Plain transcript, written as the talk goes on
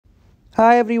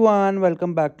Hi everyone,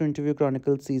 welcome back to Interview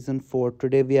Chronicles Season 4.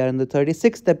 Today we are in the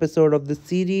 36th episode of the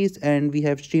series and we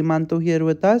have Shreemanto here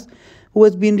with us, who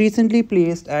has been recently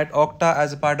placed at Okta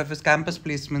as a part of his campus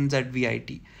placements at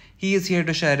VIT. He is here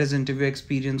to share his interview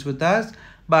experience with us.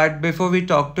 But before we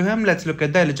talk to him, let's look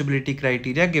at the eligibility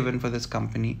criteria given for this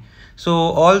company. So,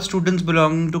 all students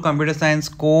belonging to computer science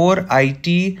core,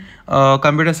 IT,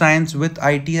 computer science with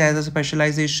IT as a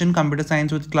specialization, computer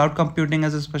science with cloud computing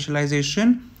as a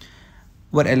specialization,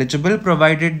 were eligible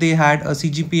provided they had a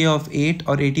CGPA of 8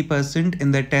 or 80%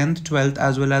 in their 10th, 12th,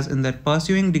 as well as in their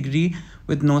pursuing degree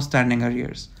with no standing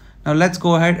arrears. Now let's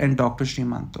go ahead and talk to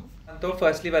Shreemanto. So,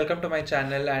 firstly, welcome to my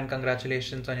channel and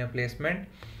congratulations on your placement.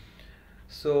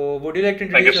 So, would you like to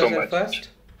Thank you introduce so yourself much. first?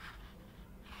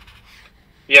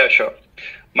 Yeah, sure.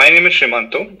 My name is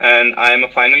Shreemanto, and I am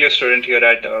a final year student here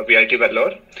at VIT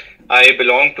Vellore. I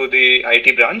belong to the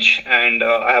IT branch, and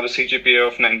I have a CGPA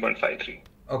of 9.53.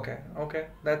 Okay,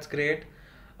 that's great.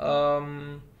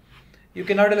 Um, you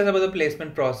can now tell us about the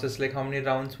placement process, like how many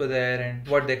rounds were there and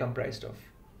what they comprised of.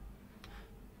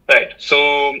 Right. So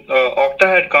Okta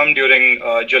had come during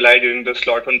July during the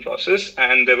slot one process,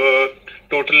 and there were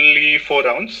totally 4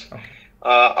 rounds. Okay.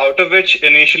 Out of which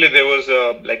initially there was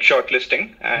like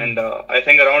shortlisting, and I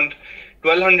think around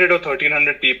 1,200 or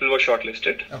 1,300 people were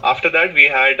shortlisted. Okay. After that, we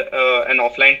had an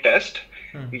offline test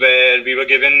where we were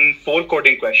given 4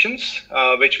 coding questions,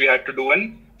 which we had to do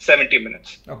in 70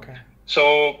 minutes. Okay.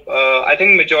 So I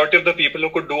think majority of the people who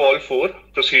could do all 4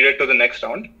 proceeded to the next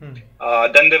round.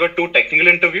 Then there were 2 technical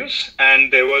interviews,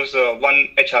 and there was one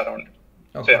HR round.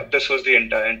 Okay. So yeah, this was the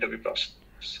entire interview process.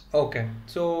 Okay.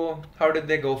 So how did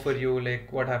they go for you?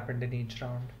 Like what happened in each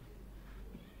round?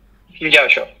 Yeah,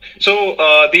 sure. So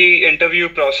the interview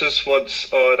process was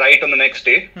right on the next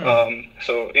day.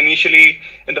 So initially,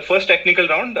 in the first technical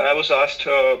round, I was asked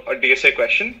a DSA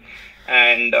question,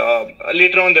 and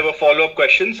later on there were follow-up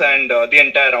questions, and the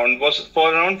entire round was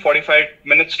for around 45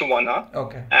 minutes to 1 hour.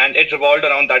 Okay. And it revolved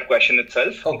around that question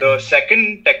itself. Okay. The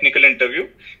second technical interview,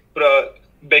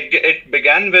 it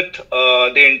began with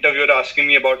the interviewer asking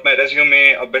me about my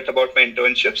resume, a bit about my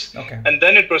internships, Okay. and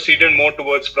then it proceeded more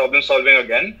towards problem solving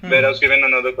again, where I was given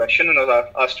another question and I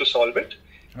was asked to solve it.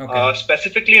 Okay.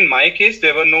 Specifically in my case,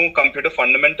 there were no computer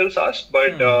fundamentals asked,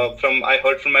 but I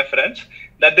heard from my friends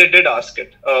that they did ask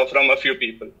it from a few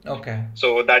people. Okay.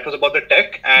 So that was about the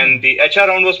tech, and the HR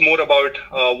round was more about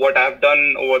what I've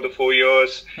done over the 4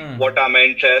 years, what are my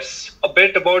interests, a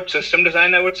bit about system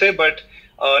design, I would say, but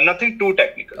nothing too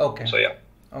technical. Okay. So yeah.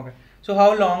 Okay. So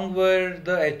how long were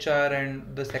the HR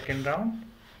and the second round?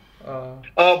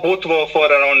 Both were for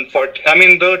around 40. I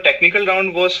mean, the technical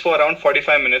round was for around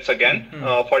 45 minutes again,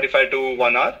 45 to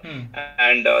 1 hour.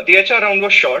 And the HR round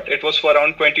was short. It was for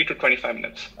around 20 to 25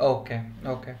 minutes. Okay.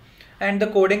 Okay. And the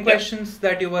coding questions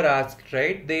that you were asked,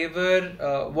 right? They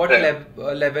were what Right.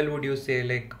 level would you say,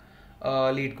 like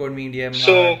lead code, medium,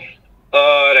 So,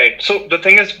 hard? right. So the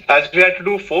thing is, as we had to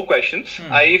do 4 questions,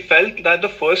 I felt that the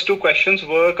first 2 questions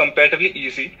were comparatively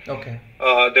easy. Okay.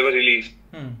 They were really easy.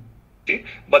 Hmm.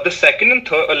 But the second and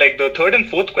third, like the third and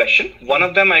fourth question, one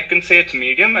of them I can say it's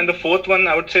medium, and the fourth one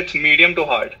I would say it's medium to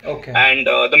hard. Okay. And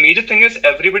the major thing is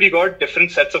everybody got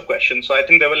different sets of questions. So I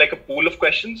think there were like a pool of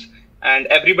questions, and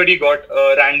everybody got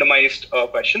randomized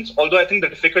questions. Although I think the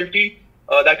difficulty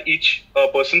that each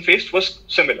person faced was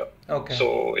similar. Okay.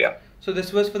 So yeah. So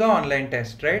this was for the online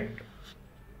test, right?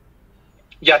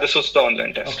 Yeah, this was the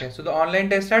online test. Okay. So the online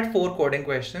test had 4 coding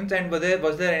questions, and was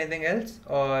there anything else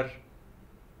or?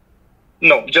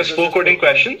 No, just It was 4 just coding 4 coding.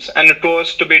 questions, and it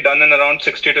was to be done in around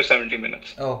 60 to 70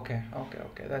 minutes. Okay.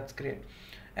 That's great.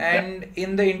 And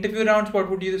in the interview rounds, what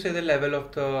would you say the level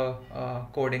of the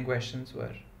coding questions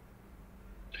were?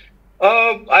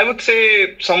 I would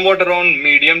say somewhat around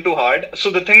medium to hard. So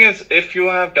the thing is, if you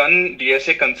have done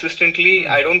DSA consistently,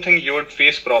 I don't think you would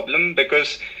face problem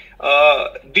because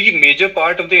the major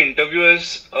part of the interview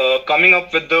is coming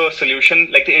up with the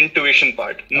solution, like the intuition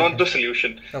part, not the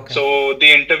solution. Okay. So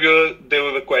the interviewer, they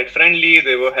were quite friendly,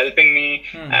 they were helping me,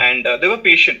 and they were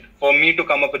patient for me to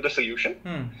come up with the solution.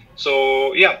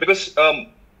 So yeah, because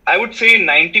I would say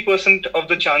 90% of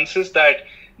the chances that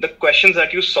the questions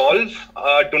that you solve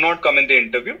do not come in the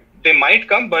interview. They might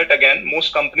come, but again,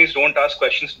 most companies don't ask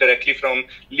questions directly from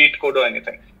lead code or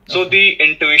anything. So the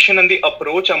intuition and the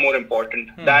approach are more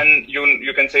important than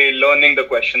you can say learning the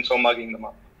questions or mugging them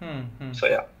up. So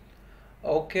yeah.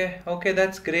 Okay,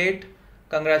 that's great.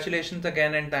 Congratulations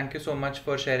again, and thank you so much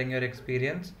for sharing your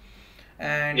experience.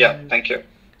 And Yeah, thank you.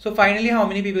 so finally, how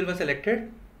many people were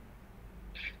selected?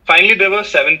 Finally, there were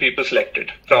 7 people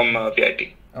selected from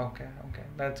VIT. Okay,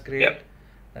 that's great. Yep.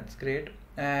 That's great.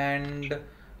 And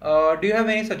Do you have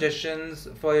any suggestions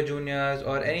for your juniors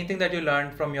or anything that you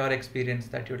learned from your experience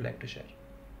that you'd like to share?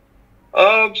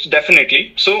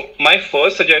 Definitely. So my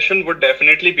first suggestion would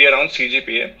definitely be around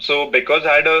CGPA. So because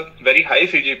I had a very high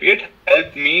CGPA, it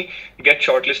helped me get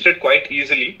shortlisted quite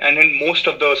easily and in most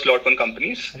of the slot one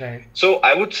companies. Right. So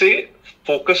I would say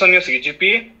focus on your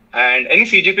CGPA, and any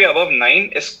CGPA above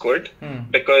 9 is good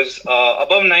because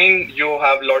above 9 you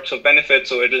have lots of benefits,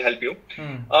 so it'll help you.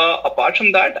 Apart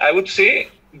from that, I would say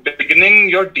beginning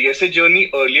your DSA journey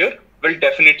earlier will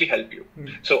definitely help you.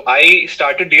 So I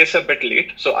started DSA a bit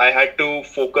late, so I had to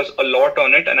focus a lot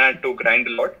on it and I had to grind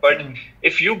a lot. But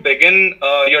if you begin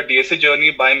your DSA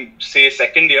journey by, say,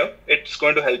 second year, it's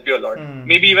going to help you a lot,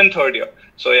 maybe even third year.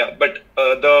 So yeah, but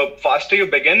the faster you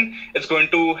begin, it's going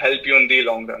to help you in the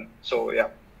long run. So yeah.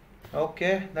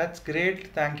 Okay, that's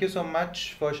great. Thank you so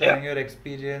much for sharing your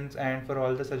experience and for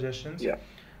all the suggestions. Yeah.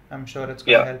 I'm sure it's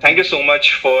going to help. Thank you so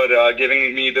much for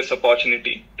giving me this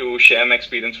opportunity to share my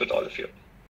experience with all of you.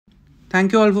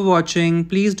 Thank you all for watching.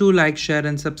 Please do like, share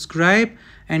and subscribe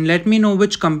and let me know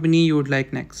which company you would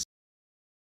like next.